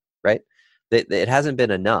fine, right? It hasn't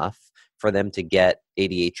been enough for them to get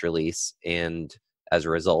ADH release and, as a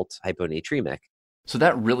result, hyponatremic. So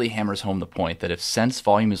that really hammers home the point that if sense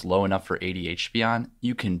volume is low enough for ADH to be on,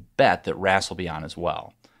 you can bet that RAS will be on as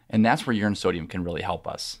well. And that's where urine sodium can really help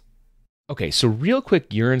us. Okay, so real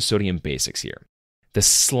quick urine sodium basics here. The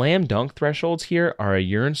slam dunk thresholds here are a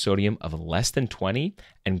urine sodium of less than 20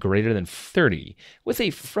 and greater than 30, with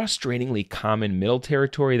a frustratingly common middle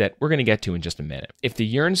territory that we're going to get to in just a minute. If the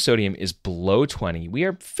urine sodium is below 20, we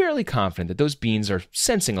are fairly confident that those beans are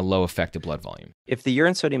sensing a low effective blood volume. If the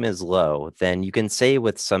urine sodium is low, then you can say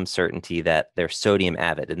with some certainty that they're sodium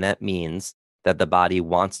avid, and that means that the body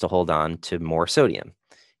wants to hold on to more sodium.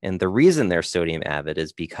 And the reason they're sodium avid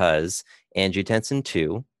is because angiotensin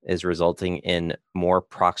 2 is resulting in more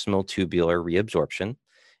proximal tubular reabsorption,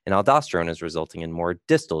 and aldosterone is resulting in more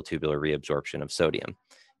distal tubular reabsorption of sodium.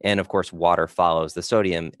 And of course, water follows the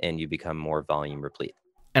sodium and you become more volume replete.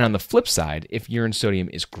 And on the flip side, if urine sodium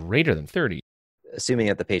is greater than 30, assuming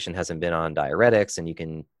that the patient hasn't been on diuretics and you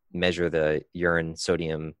can measure the urine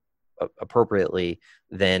sodium appropriately,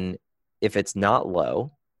 then if it's not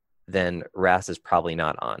low, then RAS is probably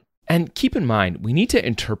not on. And keep in mind, we need to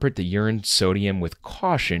interpret the urine sodium with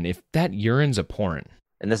caution if that urine's abhorrent.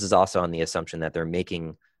 And this is also on the assumption that they're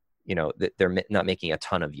making, that they're not making a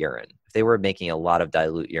ton of urine. If they were making a lot of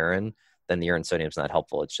dilute urine, then the urine sodium is not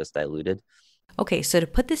helpful. It's just diluted. Okay, so to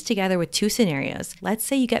put this together with two scenarios, let's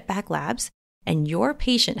say you get back labs and your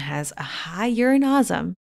patient has a high urine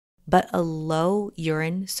osm, but a low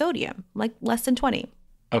urine sodium, like less than 20.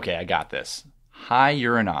 Okay, I got this. High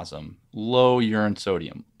urine osm, low urine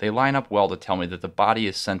sodium. They line up well to tell me that the body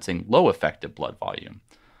is sensing low effective blood volume.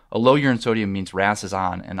 A low urine sodium means RAS is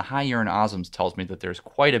on, and the high urine osms tells me that there's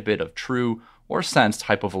quite a bit of true or sensed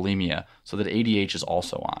hypovolemia, so that ADH is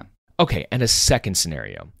also on. Okay, and a second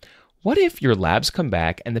scenario. What if your labs come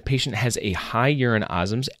back and the patient has a high urine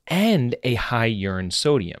osms and a high urine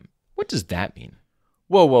sodium? What does that mean?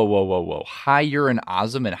 Whoa. High urine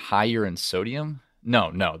osm and high urine sodium?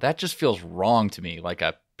 No, that just feels wrong to me, like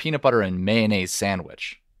a peanut butter and mayonnaise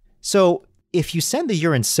sandwich. So if you send the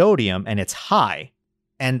urine sodium and it's high,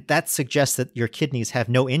 and that suggests that your kidneys have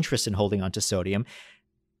no interest in holding onto sodium,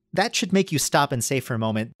 that should make you stop and say for a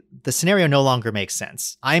moment, the scenario no longer makes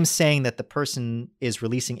sense. I'm saying that the person is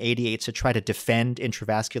releasing ADH to try to defend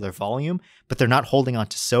intravascular volume, but they're not holding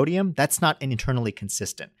onto sodium. That's not internally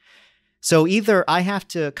consistent. So either I have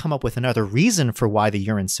to come up with another reason for why the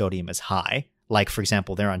urine sodium is high, like, for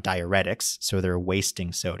example, they're on diuretics, so they're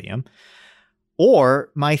wasting sodium, or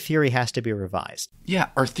my theory has to be revised. Yeah,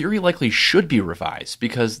 our theory likely should be revised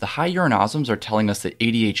because the high urine osms are telling us that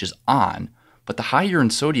ADH is on, but the high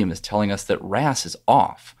urine sodium is telling us that RAS is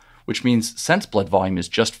off, which means sense blood volume is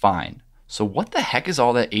just fine. So what the heck is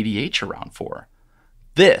all that ADH around for?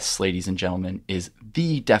 This, ladies and gentlemen, is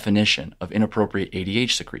the definition of inappropriate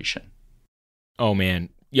ADH secretion. Oh man,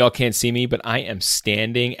 y'all can't see me, but I am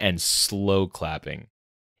standing and slow clapping.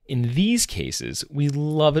 In these cases, we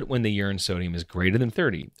love it when the urine sodium is greater than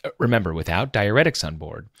 30. Remember, without diuretics on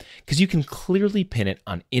board, because you can clearly pin it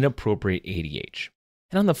on inappropriate ADH.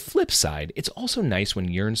 And on the flip side, it's also nice when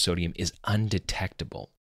urine sodium is undetectable.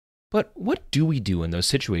 But what do we do in those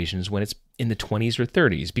situations when it's in the 20s or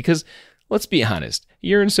 30s? Because Let's be honest,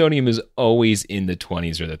 urine sodium is always in the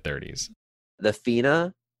 20s or the 30s. The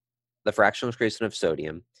FeNA, the fractional excretion of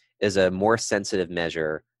sodium, is a more sensitive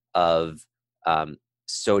measure of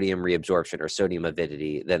sodium reabsorption or sodium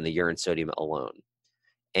avidity than the urine sodium alone.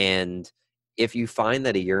 And if you find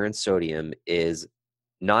that a urine sodium is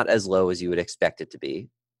not as low as you would expect it to be,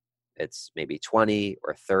 it's maybe 20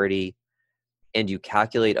 or 30, and you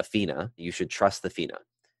calculate a FeNA, you should trust the FeNA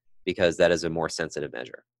because that is a more sensitive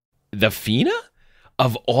measure. The FeNA?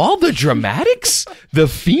 Of all the dramatics? The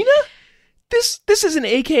FeNA? This is an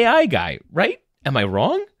AKI guy, right? Am I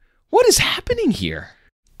wrong? What is happening here?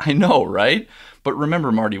 I know, right? But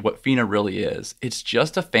remember, Marty, what FeNA really is. It's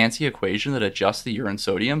just a fancy equation that adjusts the urine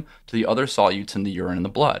sodium to the other solutes in the urine and the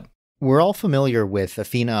blood. We're all familiar with a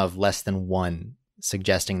FeNA of less than 1,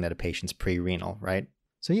 suggesting that a patient's pre-renal, right?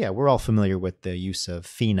 So yeah, we're all familiar with the use of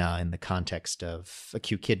FeNA in the context of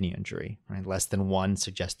acute kidney injury, right? Less than 1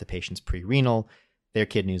 suggests the patient's pre-renal, their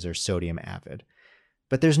kidneys are sodium avid.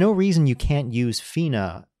 But there's no reason you can't use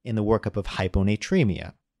FeNA in the workup of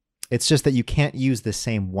hyponatremia. It's just that you can't use the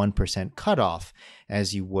same 1% cutoff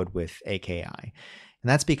as you would with AKI. And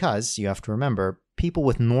that's because, you have to remember, people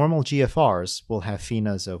with normal GFRs will have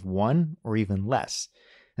FeNAs of 1 or even less.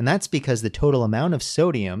 And that's because the total amount of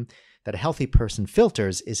sodium that a healthy person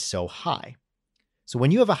filters is so high. So when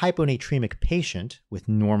you have a hyponatremic patient with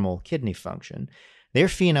normal kidney function, their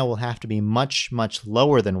FeNA will have to be much, much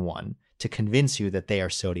lower than 1 to convince you that they are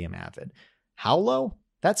sodium avid. How low?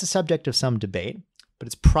 That's a subject of some debate, but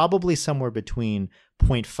it's probably somewhere between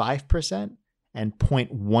 0.5% and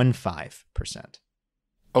 0.15%.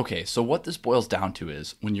 Okay, so what this boils down to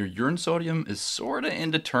is when your urine sodium is sort of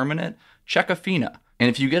indeterminate, check a FeNA. And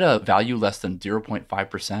if you get a value less than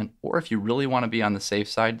 0.5%, or if you really want to be on the safe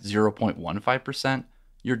side, 0.15%,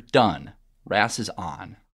 you're done. RAS is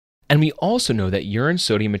on. And we also know that urine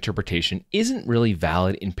sodium interpretation isn't really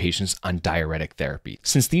valid in patients on diuretic therapy,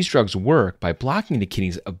 since these drugs work by blocking the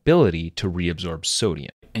kidney's ability to reabsorb sodium.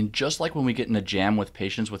 And just like when we get in a jam with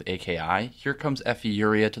patients with AKI, here comes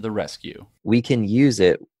urea to the rescue. We can use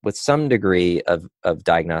it with some degree of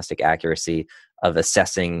diagnostic accuracy of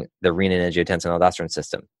assessing the renin-angiotensin-aldosterone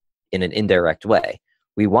system in an indirect way.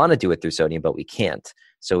 We want to do it through sodium, but we can't.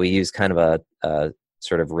 So we use kind of a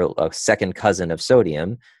sort of a second cousin of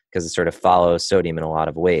sodium, because it sort of follows sodium in a lot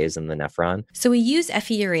of ways in the nephron. So we use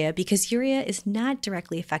urea because urea is not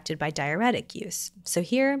directly affected by diuretic use. So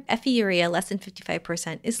here, urea less than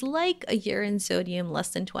 55% is like a urine sodium less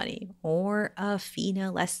than 20 or a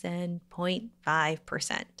FeNA less than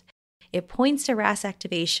 0.5%. It points to RAS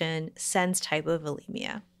activation, sensed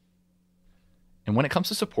hypovolemia. And when it comes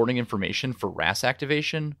to supporting information for RAS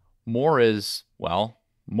activation, more is, well,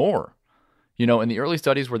 more. You know, in the early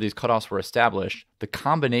studies where these cutoffs were established, the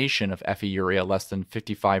combination of urea less than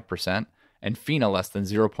 55% and FeNA less than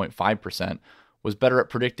 0.5% was better at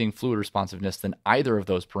predicting fluid responsiveness than either of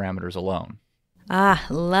those parameters alone. Ah,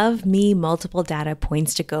 love me multiple data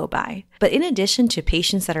points to go by. But in addition to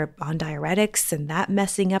patients that are on diuretics and that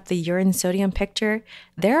messing up the urine sodium picture,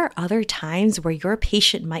 there are other times where your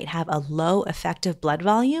patient might have a low effective blood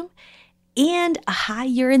volume and a high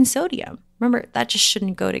urine sodium. Remember, that just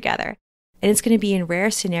shouldn't go together. And it's going to be in rare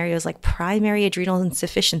scenarios like primary adrenal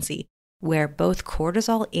insufficiency, where both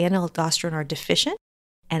cortisol and aldosterone are deficient,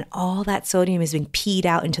 and all that sodium is being peed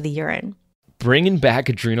out into the urine. Bringing back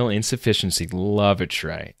adrenal insufficiency. Love it,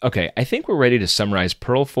 Shrey. Okay, I think we're ready to summarize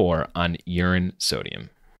Pearl 4 on urine sodium.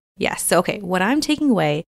 Yes, so okay, what I'm taking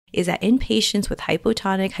away is that in patients with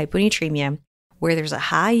hypotonic hyponatremia, where there's a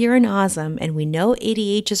high urine osm and we know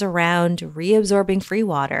ADH is around reabsorbing free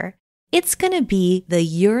water, it's going to be the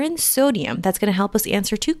urine sodium that's going to help us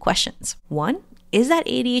answer 2 questions. 1, is that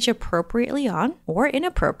ADH appropriately on or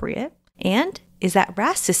inappropriate? And is that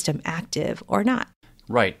RAS system active or not?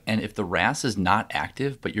 Right, and if the RAS is not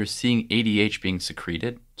active, but you're seeing ADH being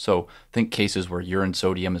secreted, so think cases where urine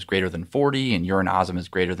sodium is greater than 40 and urine osm is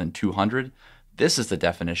greater than 200, this is the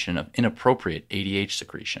definition of inappropriate ADH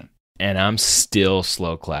secretion. And I'm still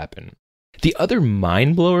slow clapping. The other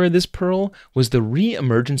mind blower of this Pearl was the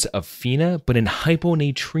re-emergence of FeNA, but in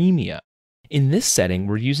hyponatremia. In this setting,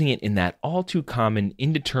 we're using it in that all too common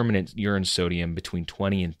indeterminate urine sodium between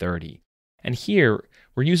 20 and 30. And here,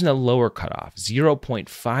 we're using a lower cutoff,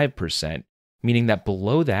 0.5%, meaning that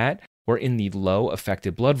below that, we're in the low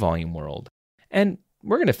affected blood volume world. And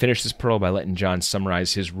we're going to finish this Pearl by letting John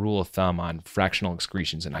summarize his rule of thumb on fractional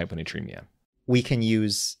excretions in hyponatremia. We can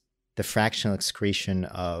use the fractional excretion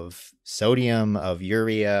of sodium, of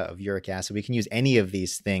urea, of uric acid. We can use any of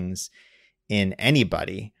these things in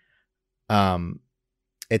anybody.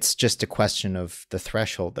 It's just a question of the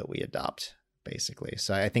threshold that we adopt. basically.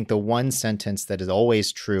 So I think the one sentence that is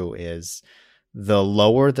always true is the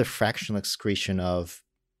lower the fractional excretion of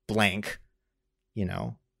blank,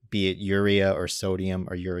 be it urea or sodium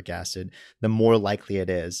or uric acid, the more likely it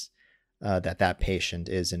is that patient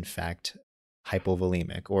is in fact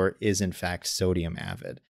hypovolemic or is in fact sodium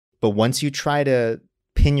avid. But once you try to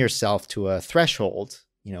pin yourself to a threshold,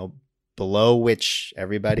 below which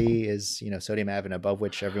everybody is, sodium avid, above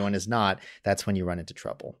which everyone is not, that's when you run into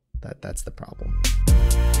trouble. That's the problem.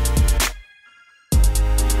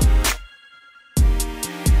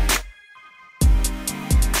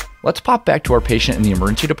 Let's pop back to our patient in the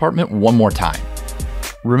emergency department one more time.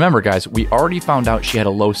 Remember, guys, we already found out she had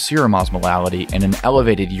a low serum osmolality and an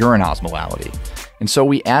elevated urine osmolality. And so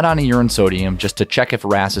we add on a urine sodium just to check if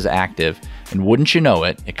RAS is active, and wouldn't you know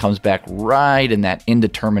it, it comes back right in that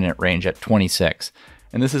indeterminate range at 26.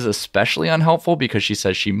 And this is especially unhelpful because she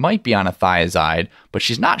says she might be on a thiazide, but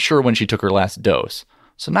she's not sure when she took her last dose.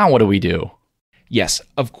 So now what do we do? Yes,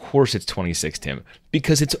 of course it's 26, Tim,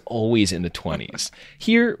 because it's always in the 20s.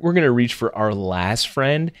 Here, we're going to reach for our last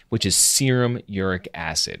friend, which is serum uric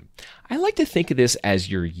acid. I like to think of this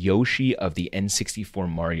as your Yoshi of the N64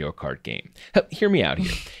 Mario Kart game. Hear me out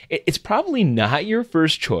here. It's probably not your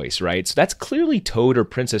first choice, right? So that's clearly Toad or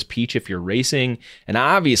Princess Peach if you're racing, and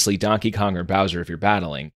obviously Donkey Kong or Bowser if you're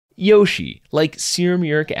battling. Yoshi, like serum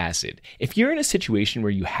uric acid. If you're in a situation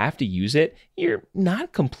where you have to use it, you're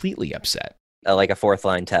not completely upset. Like a fourth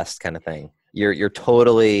line test kind of thing. You're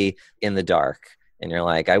totally in the dark and you're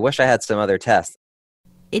like, I wish I had some other test.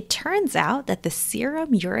 It turns out that the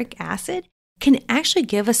serum uric acid can actually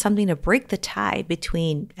give us something to break the tie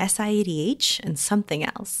between SIADH and something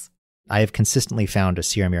else. I have consistently found a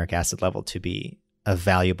serum uric acid level to be a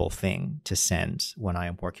valuable thing to send when I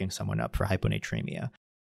am working someone up for hyponatremia.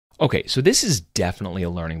 Okay, so this is definitely a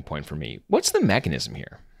learning point for me. What's the mechanism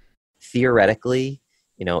here? Theoretically,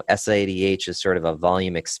 SIADH is sort of a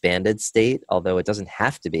volume expanded state, although it doesn't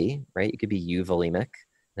have to be, right? You could be euvolemic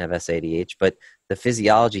and have SIADH, but the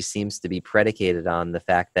physiology seems to be predicated on the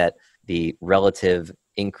fact that the relative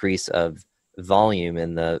increase of volume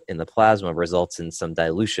in the plasma results in some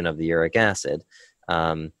dilution of the uric acid.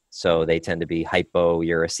 So they tend to be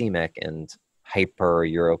hypouricemic and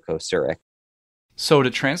hyperuricosuric. So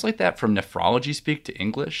to translate that from nephrology speak to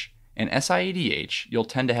English, in SIADH, you'll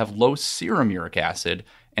tend to have low serum uric acid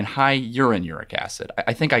and high urine uric acid.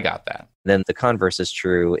 I think I got that. Then the converse is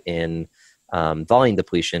true in volume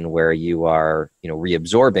depletion, where you are,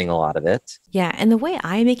 reabsorbing a lot of it. Yeah, and the way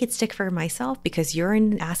I make it stick for myself, because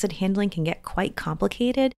urine acid handling can get quite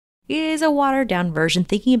complicated, is a watered down version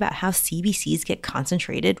thinking about how CBCs get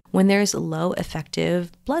concentrated when there's low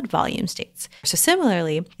effective blood volume states. So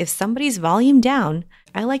similarly, if somebody's volume down,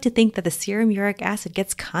 I like to think that the serum uric acid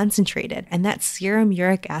gets concentrated and that serum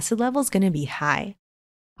uric acid level is going to be high.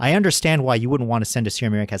 I understand why you wouldn't want to send a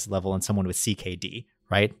serum uric acid level in someone with CKD,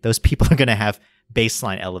 right? Those people are going to have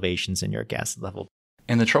baseline elevations in uric acid level.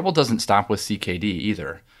 And the trouble doesn't stop with CKD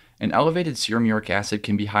either. An elevated serum uric acid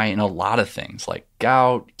can be high in a lot of things like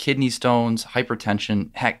gout, kidney stones,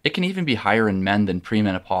 hypertension. Heck, it can even be higher in men than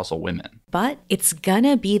premenopausal women. But it's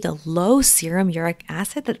gonna be the low serum uric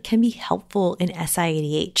acid that can be helpful in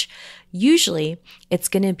SIADH. Usually, it's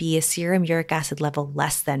gonna be a serum uric acid level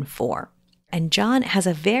less than 4. And John has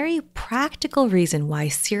a very practical reason why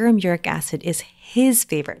serum uric acid is his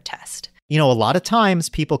favorite test. A lot of times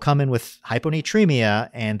people come in with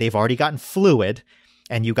hyponatremia and they've already gotten fluid,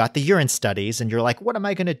 and you got the urine studies and you're like, what am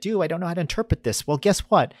I going to do? I don't know how to interpret this. Well, guess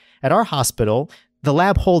what? At our hospital, the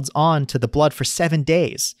lab holds on to the blood for 7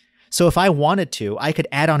 days. So if I wanted to, I could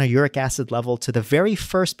add on a uric acid level to the very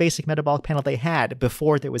first basic metabolic panel they had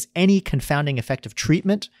before there was any confounding effect of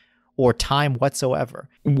treatment or time whatsoever.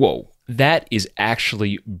 Whoa, that is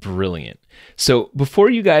actually brilliant. So before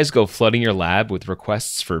you guys go flooding your lab with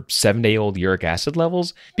requests for 7-day-old uric acid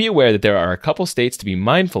levels, be aware that there are a couple states to be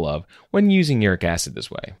mindful of when using uric acid this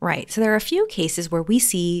way. Right. So there are a few cases where we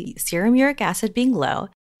see serum uric acid being low,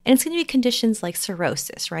 and it's going to be conditions like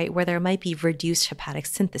cirrhosis, right, where there might be reduced hepatic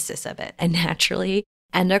synthesis of it. And naturally,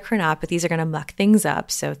 endocrinopathies are going to muck things up.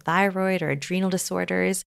 So thyroid or adrenal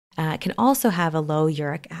disorders can also have a low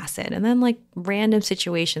uric acid. And then like random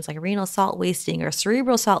situations like renal salt wasting or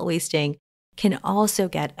cerebral salt wasting can also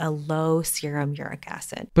get a low serum uric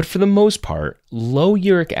acid. But for the most part, low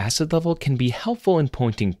uric acid level can be helpful in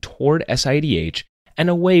pointing toward SIADH and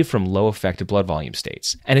away from low effective blood volume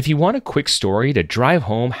states. And if you want a quick story to drive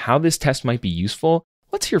home how this test might be useful,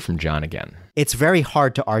 let's hear from John again. It's very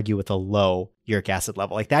hard to argue with a low uric acid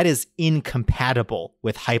level. Like that is incompatible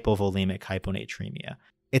with hypovolemic hyponatremia.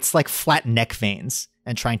 It's like flat neck veins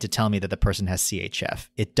and trying to tell me that the person has CHF.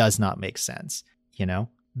 It does not make sense, you know?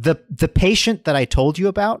 The patient that I told you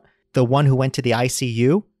about, the one who went to the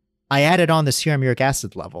ICU, I added on the serum uric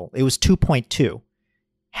acid level. It was 2.2.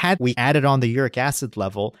 Had we added on the uric acid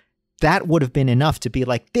level, that would have been enough to be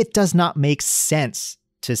like, it does not make sense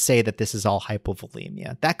to say that this is all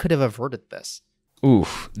hypovolemia. That could have averted this.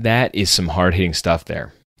 Oof, that is some hard-hitting stuff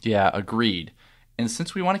there. Yeah, agreed. And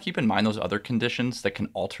since we want to keep in mind those other conditions that can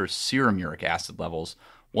alter serum uric acid levels,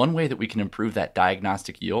 one way that we can improve that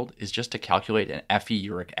diagnostic yield is just to calculate an Fe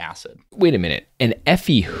uric acid. Wait a minute. An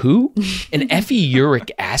Fe who? An Fe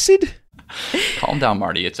uric acid? Calm down,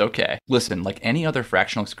 Marty. It's okay. Listen, like any other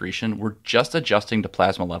fractional excretion, we're just adjusting the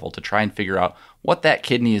plasma level to try and figure out what that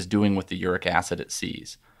kidney is doing with the uric acid it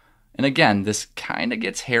sees. And again, this kind of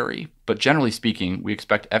gets hairy, but generally speaking, we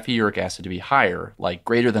expect Fe uric acid to be higher, like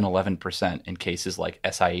greater than 11% in cases like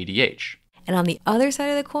SIADH. And on the other side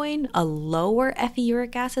of the coin, a lower Fe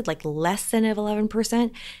uric acid, like less than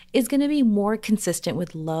 11%, is going to be more consistent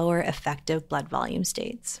with lower effective blood volume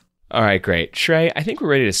states. All right, great. Shrey, I think we're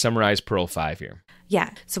ready to summarize Pearl 5 here.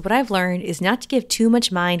 Yeah, so what I've learned is not to give too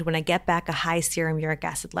much mind when I get back a high serum uric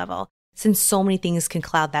acid level, since so many things can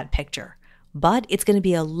cloud that picture. But it's going to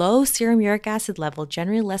be a low serum uric acid level,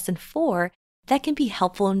 generally less than 4, that can be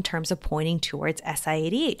helpful in terms of pointing towards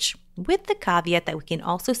SIADH, with the caveat that we can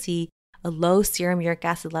also see a low serum uric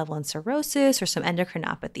acid level in cirrhosis or some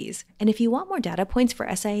endocrinopathies. And if you want more data points for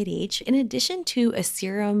SIADH, in addition to a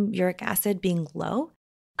serum uric acid being low,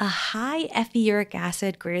 a high Fe uric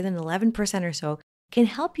acid greater than 11% or so can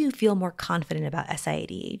help you feel more confident about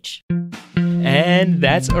SIADH. And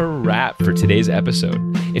that's a wrap for today's episode.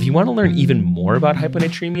 If you want to learn even more about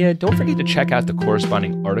hyponatremia, don't forget to check out the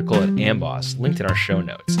corresponding article at AMBOSS, linked in our show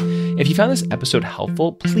notes. If you found this episode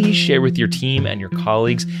helpful, please share with your team and your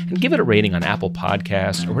colleagues and give it a rating on Apple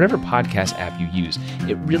Podcasts or whatever podcast app you use.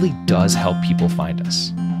 It really does help people find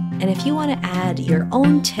us. And if you want to add your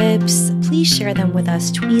own tips, please share them with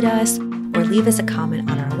us, tweet us, or leave us a comment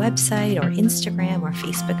on our website or Instagram or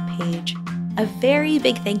Facebook page. A very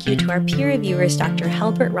big thank you to our peer reviewers, Dr.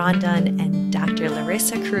 Helbert Rondon and Dr.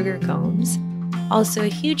 Larissa Kruger-Gomes. Also, a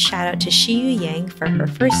huge shout out to Shiyu Yang for her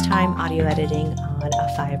first time audio editing on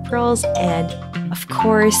 5 Pearls, and of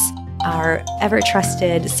course, our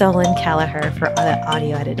ever-trusted Solon Kelleher for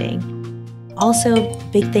audio editing. Also,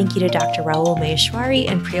 big thank you to Dr. Rahul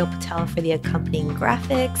Maheshwari and Priya Patel for the accompanying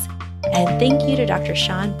graphics. And thank you to Dr.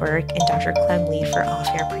 Sean Burke and Dr. Clem Lee for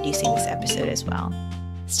off-air producing this episode as well.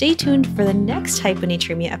 Stay tuned for the next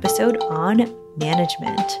hyponatremia episode on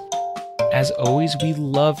management. As always, we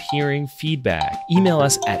love hearing feedback. Email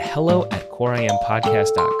us at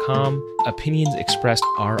hello@coreimpodcast.com. Opinions expressed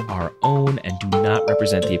are our own and do not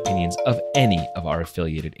represent the opinions of any of our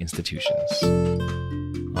affiliated institutions.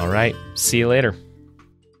 All right, see you later.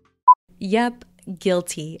 Yep,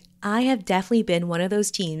 guilty. I have definitely been one of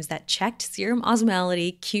those teams that checked serum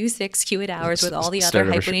osmolality Q6, Q8 hours with all the other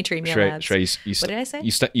hyponatremia labs. What did I say?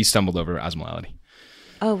 You stumbled over osmolality.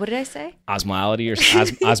 Oh, what did I say? Osmolality or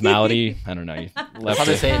osmolality? I don't know. You That's how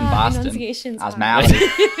they say it in Boston. Osmolality.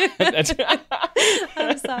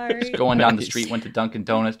 I'm sorry. Just going down the street, went to Dunkin'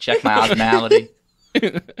 Donuts, checked my osmolality.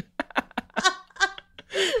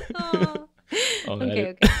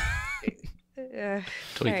 Okay.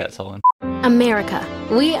 Tweet that, Solon. America,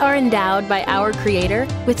 we are endowed by our Creator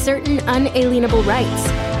with certain unalienable rights: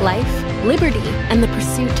 life, liberty, and the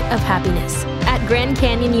pursuit of happiness. At Grand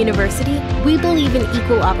Canyon University, we believe in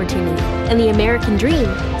equal opportunity, and the American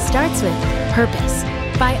dream starts with purpose.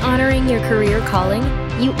 By honoring your career calling,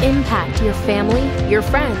 you impact your family, your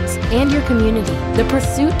friends, and your community. The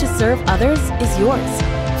pursuit to serve others is yours.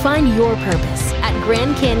 Find your purpose at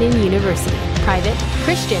Grand Canyon University. Private,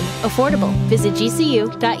 Christian, affordable. Visit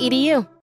gcu.edu.